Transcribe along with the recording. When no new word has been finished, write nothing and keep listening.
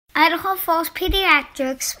Idaho Falls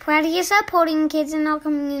Pediatrics, proudly supporting kids in our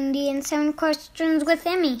community, and 7 Questions with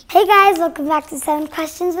Emmy. Hey guys, welcome back to 7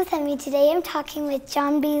 Questions with Emmy. Today I'm talking with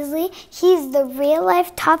Jon Beesley. He's the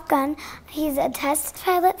real-life Top Gun. He's a test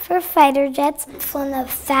pilot for fighter jets, flown the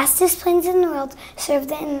fastest planes in the world,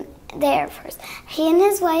 served in the Air Force. He and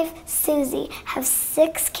his wife, Susie, have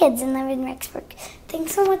 6 kids and live in Rexburg.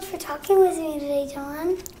 Thanks so much for talking with me today,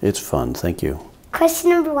 Jon. It's fun, thank you. Question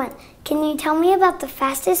number 1. Can you tell me about the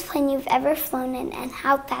fastest plane you've ever flown in and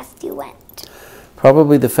how fast you went?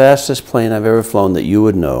 Probably the fastest plane I've ever flown that you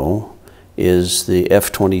would know is the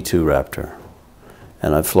F-22 Raptor.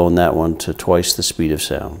 And I've flown that one to twice the speed of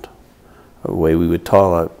sound. The way we would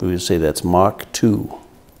say that's Mach 2.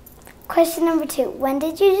 Question number 2. When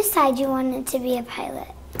did you decide you wanted to be a pilot?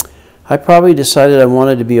 I probably decided I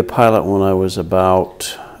wanted to be a pilot when I was about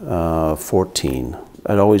 14.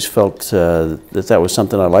 I'd always felt that was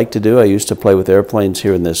something I liked to do. I used to play with airplanes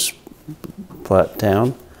here in this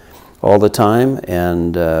town all the time,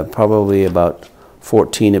 and probably about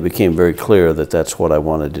 14 it became very clear that that's what I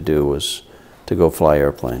wanted to do, was to go fly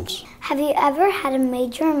airplanes. Have you ever had a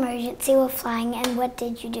major emergency while flying, and what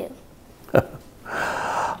did you do?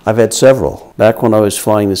 I've had several. Back when I was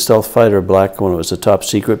flying the stealth fighter, back when it was a top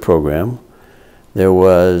secret program, there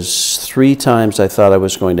was 3 times I thought I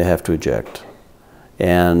was going to have to eject.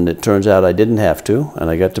 And it turns out I didn't have to, and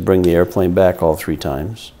I got to bring the airplane back all 3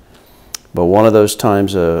 times. But one of those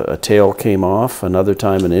times a tail came off, another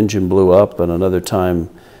time an engine blew up, and another time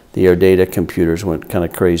the air data computers went kind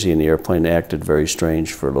of crazy and the airplane acted very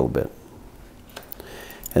strange for a little bit.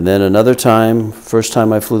 And then another time, first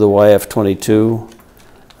time I flew the YF-22,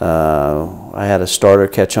 I had a starter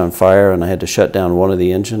catch on fire and I had to shut down one of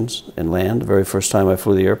the engines and land the very first time I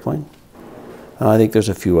flew the airplane. I think there's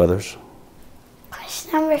a few others.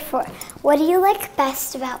 Question number 4. What do you like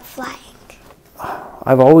best about flying?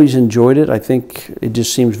 I've always enjoyed it. I think it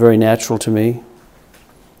just seems very natural to me.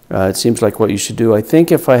 It seems like what you should do. I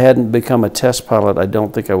think if I hadn't become a test pilot, I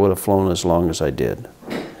don't think I would have flown as long as I did.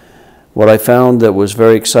 What I found that was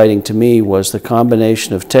very exciting to me was the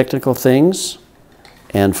combination of technical things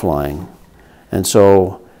and flying. And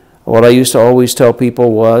so what I used to always tell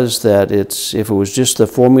people was that if it was just the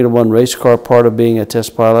Formula One race car part of being a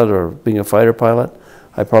test pilot or being a fighter pilot,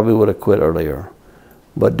 I probably would have quit earlier.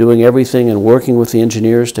 But doing everything and working with the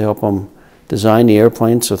engineers to help them design the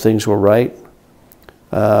airplane so things were right,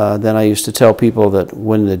 then I used to tell people that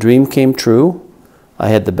when the dream came true, I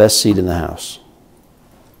had the best seat in the house.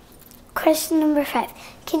 Question number 5.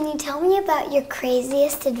 Can you tell me about your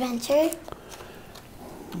craziest adventure?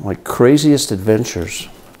 My craziest adventures.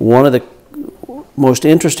 One of the most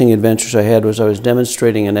interesting adventures I had was I was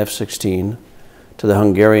demonstrating an F-16 to the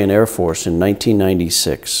Hungarian Air Force in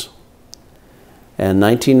 1996. And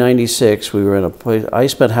 1996, we were in a place, I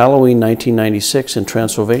spent Halloween 1996 in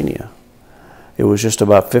Transylvania. It was just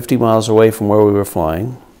about 50 miles away from where we were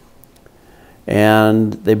flying.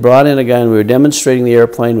 And they brought in a guy and we were demonstrating the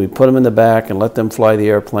airplane. We put him in the back and let them fly the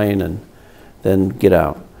airplane and then get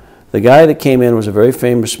out. The guy that came in was a very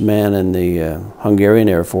famous man in the Hungarian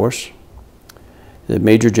Air Force, the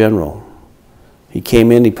Major General. He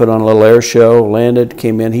came in, he put on a little air show, landed,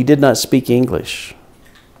 came in. He did not speak English.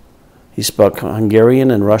 He spoke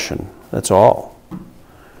Hungarian and Russian, that's all.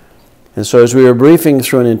 And so as we were briefing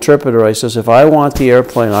through an interpreter, I says, if I want the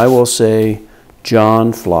airplane, I will say,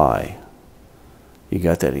 John, fly. You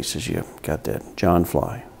got that? He says, yeah, got that. John,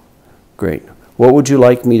 fly. Great. What would you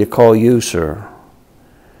like me to call you, sir?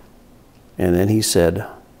 And then he said,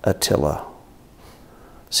 Attila.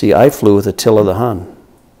 See, I flew with Attila the Hun.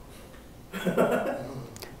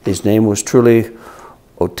 His name was truly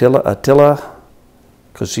Attila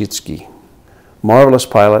Kosicki. Marvelous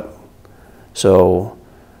pilot. So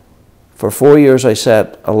for 4 years I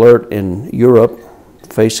sat alert in Europe,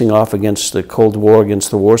 facing off against the Cold War, against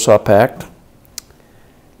the Warsaw Pact.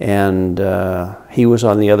 And he was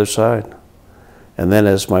on the other side. And then,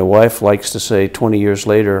 as my wife likes to say, 20 years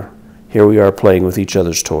later, here we are playing with each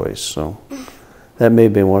other's toys. So that may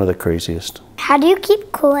have been one of the craziest. How do you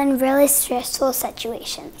keep cool in really stressful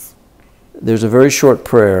situations? There's a very short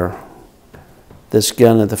prayer that's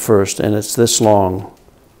done at the first, and it's this long.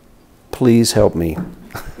 Please help me.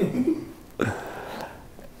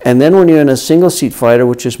 And then when you're in a single-seat fighter,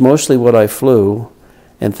 which is mostly what I flew,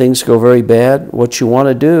 and things go very bad, what you want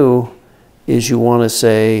to do is you want to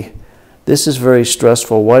say, this is very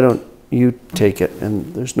stressful, why don't you take it?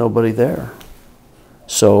 And there's nobody there.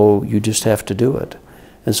 So you just have to do it.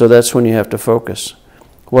 And so that's when you have to focus.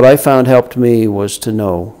 What I found helped me was to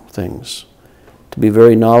know things, to be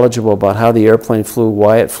very knowledgeable about how the airplane flew,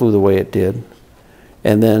 why it flew the way it did,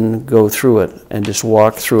 and then go through it and just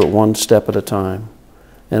walk through it one step at a time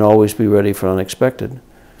and always be ready for unexpected.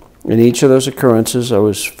 In each of those occurrences, I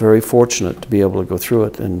was very fortunate to be able to go through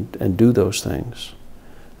it and do those things.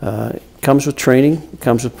 It comes with training, it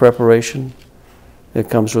comes with preparation, it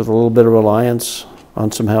comes with a little bit of reliance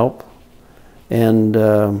on some help, and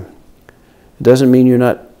it doesn't mean you're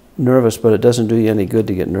not nervous, but it doesn't do you any good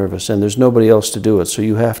to get nervous, and there's nobody else to do it, so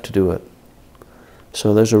you have to do it.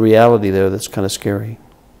 So there's a reality there that's kind of scary.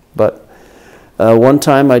 But one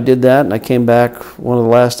time I did that, and I came back, one of the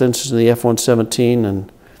last instances in the F-117,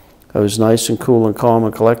 and I was nice and cool and calm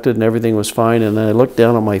and collected, and everything was fine, and then I looked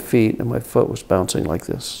down at my feet, and my foot was bouncing like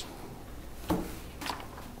this.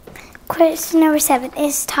 Question number 7.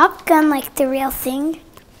 Is Top Gun like the real thing?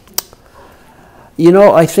 You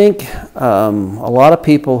know, I think a lot of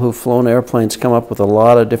people who've flown airplanes come up with a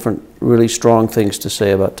lot of different really strong things to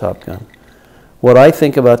say about Top Gun. What I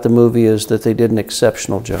think about the movie is that they did an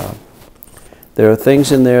exceptional job. There are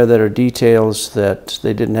things in there that are details that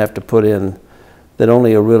they didn't have to put in that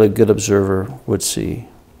only a really good observer would see.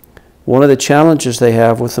 One of the challenges they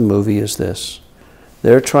have with the movie is this.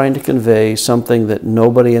 They're trying to convey something that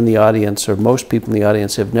nobody in the audience, or most people in the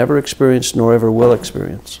audience, have never experienced nor ever will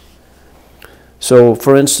experience. So,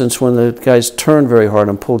 for instance, when the guys turn very hard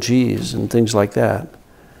and pull G's and things like that,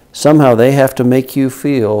 somehow they have to make you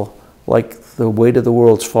feel like the weight of the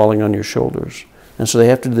world's falling on your shoulders. And so they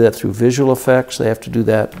have to do that through visual effects, they have to do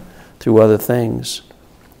that through other things.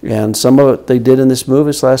 And some of it they did in this movie,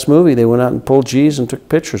 this last movie, they went out and pulled G's and took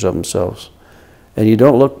pictures of themselves. And you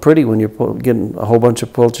don't look pretty when you're getting a whole bunch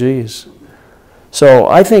of pulled G's. So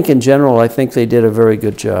I think in general, I think they did a very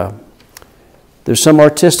good job. There's some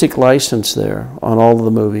artistic license there on all of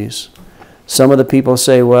the movies. Some of the people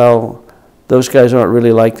say, well, those guys aren't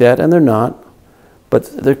really like that, and they're not. But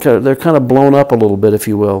they're kind of blown up a little bit, if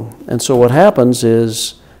you will. And so what happens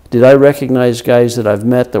is, did I recognize guys that I've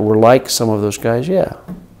met that were like some of those guys? Yeah,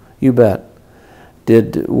 you bet.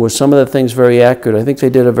 Were some of the things very accurate? I think they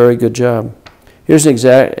did a very good job. Here's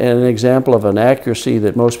an example of an accuracy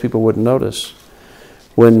that most people wouldn't notice.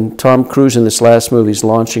 When Tom Cruise in this last movie is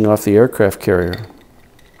launching off the aircraft carrier,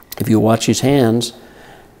 if you watch his hands,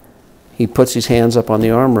 he puts his hands up on the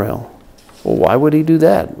arm rail. Well, why would he do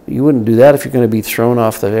that? You wouldn't do that if you're going to be thrown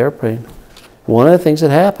off the airplane. One of the things that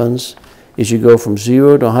happens is you go from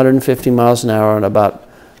 0 to 150 miles an hour in about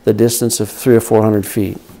the distance of 300 or 400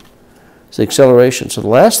 feet. It's the acceleration. So the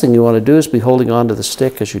last thing you want to do is be holding on to the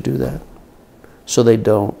stick as you do that. So they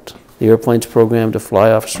don't. The airplane's programmed to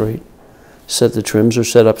fly off straight. The trims are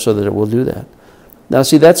set up so that it will do that. Now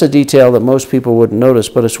see, that's a detail that most people wouldn't notice,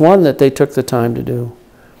 but it's one that they took the time to do.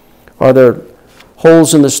 Are there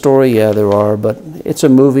holes in the story? Yeah, there are, but it's a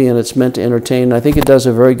movie and it's meant to entertain. I think it does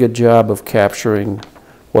a very good job of capturing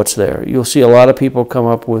what's there. You'll see a lot of people come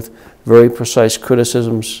up with very precise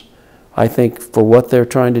criticisms. I think for what they're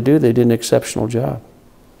trying to do, they did an exceptional job.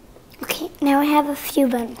 Okay, now I have a few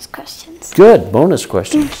bonus questions. Good, bonus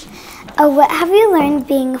questions. What have you learned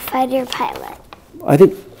being a fighter pilot? I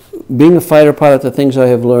think being a fighter pilot, the things I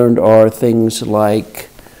have learned are things like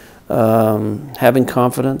having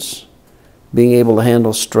confidence, being able to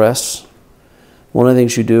handle stress. One of the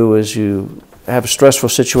things you do is you have stressful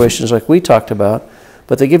situations like we talked about,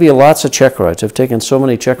 but they give you lots of check rides. I've taken so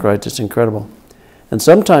many check rides, it's incredible. And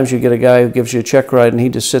sometimes you get a guy who gives you a check ride and he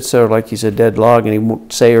just sits there like he's a dead log and he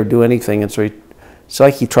won't say or do anything, and so it's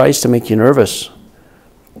like he tries to make you nervous.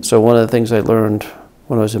 So one of the things I learned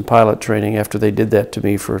when I was in pilot training after they did that to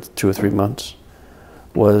me for 2 or 3 months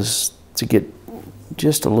was to get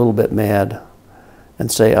just a little bit mad and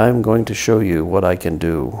say, I'm going to show you what I can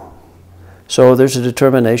do. So there's a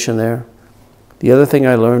determination there. The other thing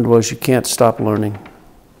I learned was you can't stop learning.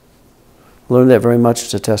 Learned that very much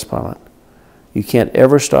as a test pilot. You can't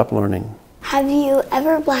ever stop learning. Have you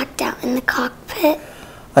ever blacked out in the cockpit?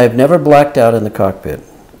 I have never blacked out in the cockpit.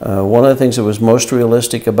 One of the things that was most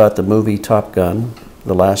realistic about the movie Top Gun,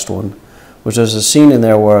 the last one, was there's a scene in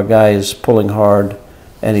there where a guy is pulling hard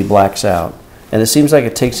and he blacks out. And it seems like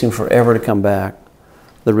it takes him forever to come back.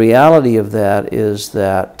 The reality of that is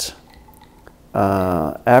that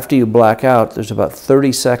after you black out, there's about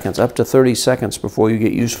 30 seconds, up to 30 seconds before you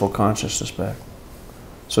get useful consciousness back.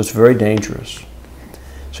 So it's very dangerous.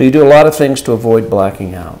 So you do a lot of things to avoid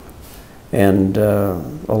blacking out. And a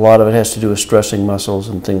lot of it has to do with stressing muscles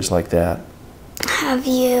and things like that. Have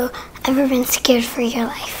you ever been scared for your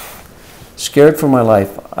life? Scared for my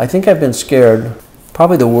life? I think I've been scared.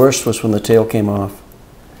 Probably the worst was when the tail came off.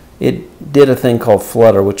 It did a thing called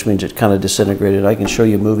flutter, which means it kind of disintegrated. I can show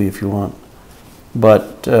you a movie if you want.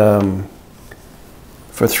 But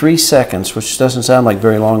for 3 seconds, which doesn't sound like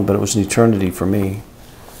very long, but it was an eternity for me,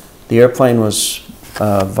 the airplane was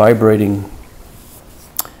vibrating,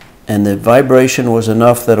 and the vibration was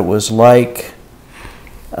enough that it was like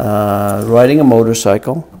riding a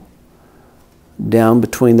motorcycle down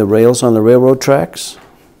between the rails on the railroad tracks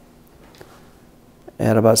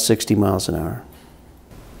at about 60 miles an hour.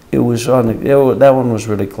 It was that one was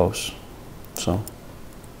really close. So.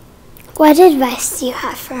 What advice do you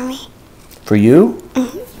have for me? For you?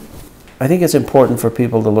 Mm-hmm. I think it's important for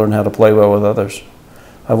people to learn how to play well with others.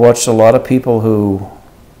 I've watched a lot of people who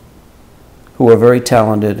are very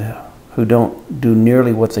talented, who don't do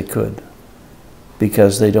nearly what they could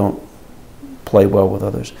because they don't play well with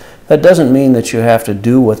others. That doesn't mean that you have to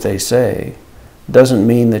do what they say. It doesn't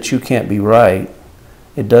mean that you can't be right.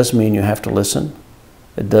 It does mean you have to listen.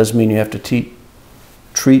 It does mean you have to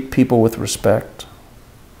treat people with respect.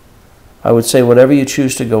 I would say whatever you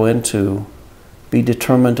choose to go into, be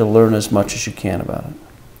determined to learn as much as you can about it.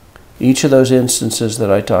 Each of those instances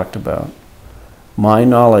that I talked about, my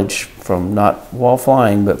knowledge from not while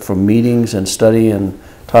flying, but from meetings and study and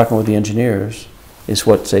talking with the engineers, is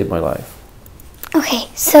what saved my life. Okay,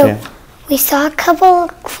 so we saw a couple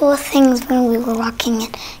cool things when we were walking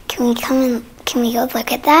in. Can we go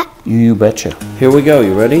look at that? You betcha. Here we go.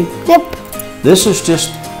 You ready? Yep. This is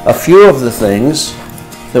just a few of the things.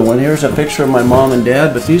 Here's a picture of my mom and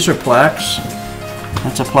dad, but these are plaques.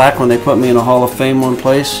 That's a plaque when they put me in a Hall of Fame one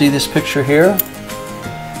place. See this picture here?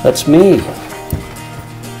 That's me.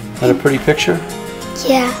 Isn't that a pretty picture?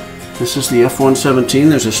 Yeah. This is the F-117.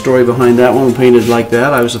 There's a story behind that one, painted like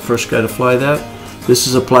that. I was the first guy to fly that. This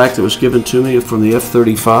is a plaque that was given to me from the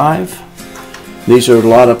F-35. These are a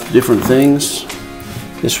lot of different things.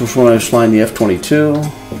 This was when I was flying the F-22.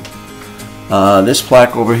 This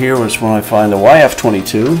plaque over here was when I fly the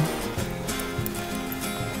YF-22.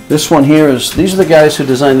 This one here these are the guys who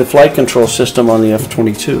designed the flight control system on the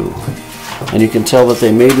F-22. And you can tell that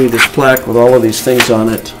they made me this plaque with all of these things on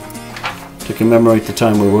it to commemorate the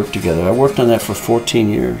time we worked together. I worked on that for 14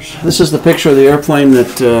 years. This is the picture of the airplane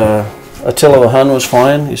that Attila Hun was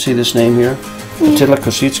flying. You see this name here? Attila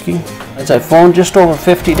Kosicki. I've flown just over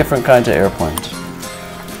 50 different kinds of airplanes.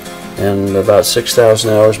 And about 6,000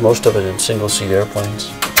 hours, most of it in single-seat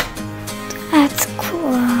airplanes. That's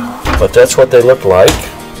cool. But that's what they look like.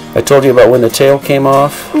 I told you about when the tail came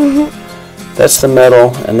off. Mm-hmm. That's the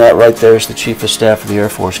medal, and that right there is the Chief of Staff of the Air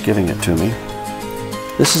Force giving it to me.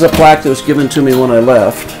 This is a plaque that was given to me when I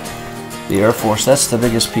left the Air Force. That's the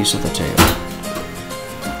biggest piece of the tail.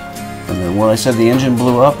 And then when I said the engine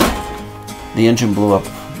blew up,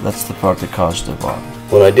 that's the part that caused the bomb.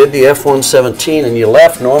 When I did the F-117 and you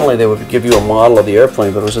left, normally they would give you a model of the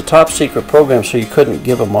airplane, but it was a top secret program, so you couldn't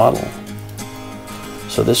give a model.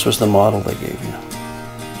 So this was the model they gave you.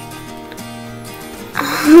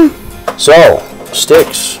 So,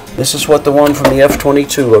 sticks. This is what the one from the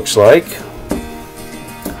F-22 looks like.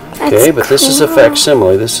 Okay, but this is a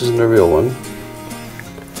facsimile. This isn't a real one.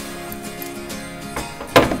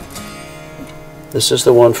 This is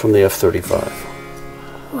the one from the F-35.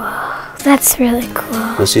 Wow, that's really cool.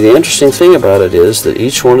 Now see, the interesting thing about it is that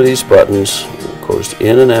each one of these buttons goes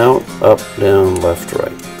in and out, up, down, left,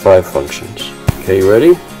 right. 5 functions. Okay, you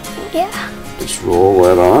ready? Yeah. Just roll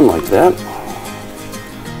that on like that.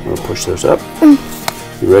 We'll push those up.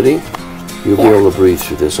 You ready? You'll be able to breathe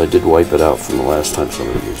through this. I did wipe it out from the last time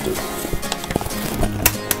somebody used it.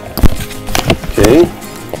 Okay.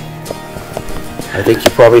 I think you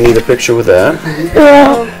probably need a picture with that.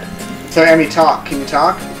 Yeah. So Emmy, talk. Can you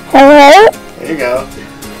talk? Hello? There you go.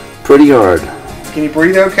 Pretty hard. Can you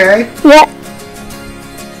breathe okay? Yeah.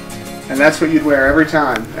 And that's what you'd wear every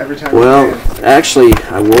time? Well, actually,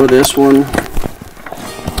 I wore this one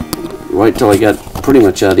right till I got pretty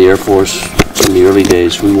much out of the Air Force in the early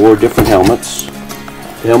days. We wore different helmets.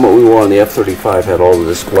 The helmet we wore on the F-35 had all the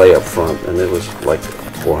display up front, and it was like a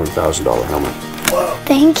 $400,000 helmet. Whoa.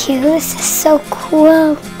 Thank you. This is so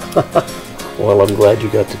cool. Well, I'm glad you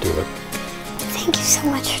got to do it. Thank you so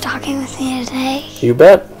much for talking with me today. You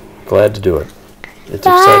bet. Glad to do it. It's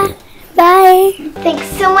exciting. Bye. Thanks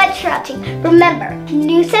so much for watching. Remember,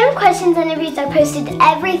 new 7 questions and interviews are posted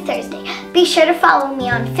every Thursday. Be sure to follow me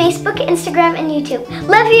on Facebook, Instagram, and YouTube.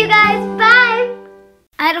 Love you guys. Bye.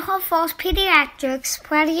 Idaho Falls Pediatrics,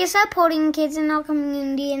 proudly supporting kids in our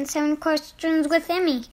community, and 7 questions with Emmy.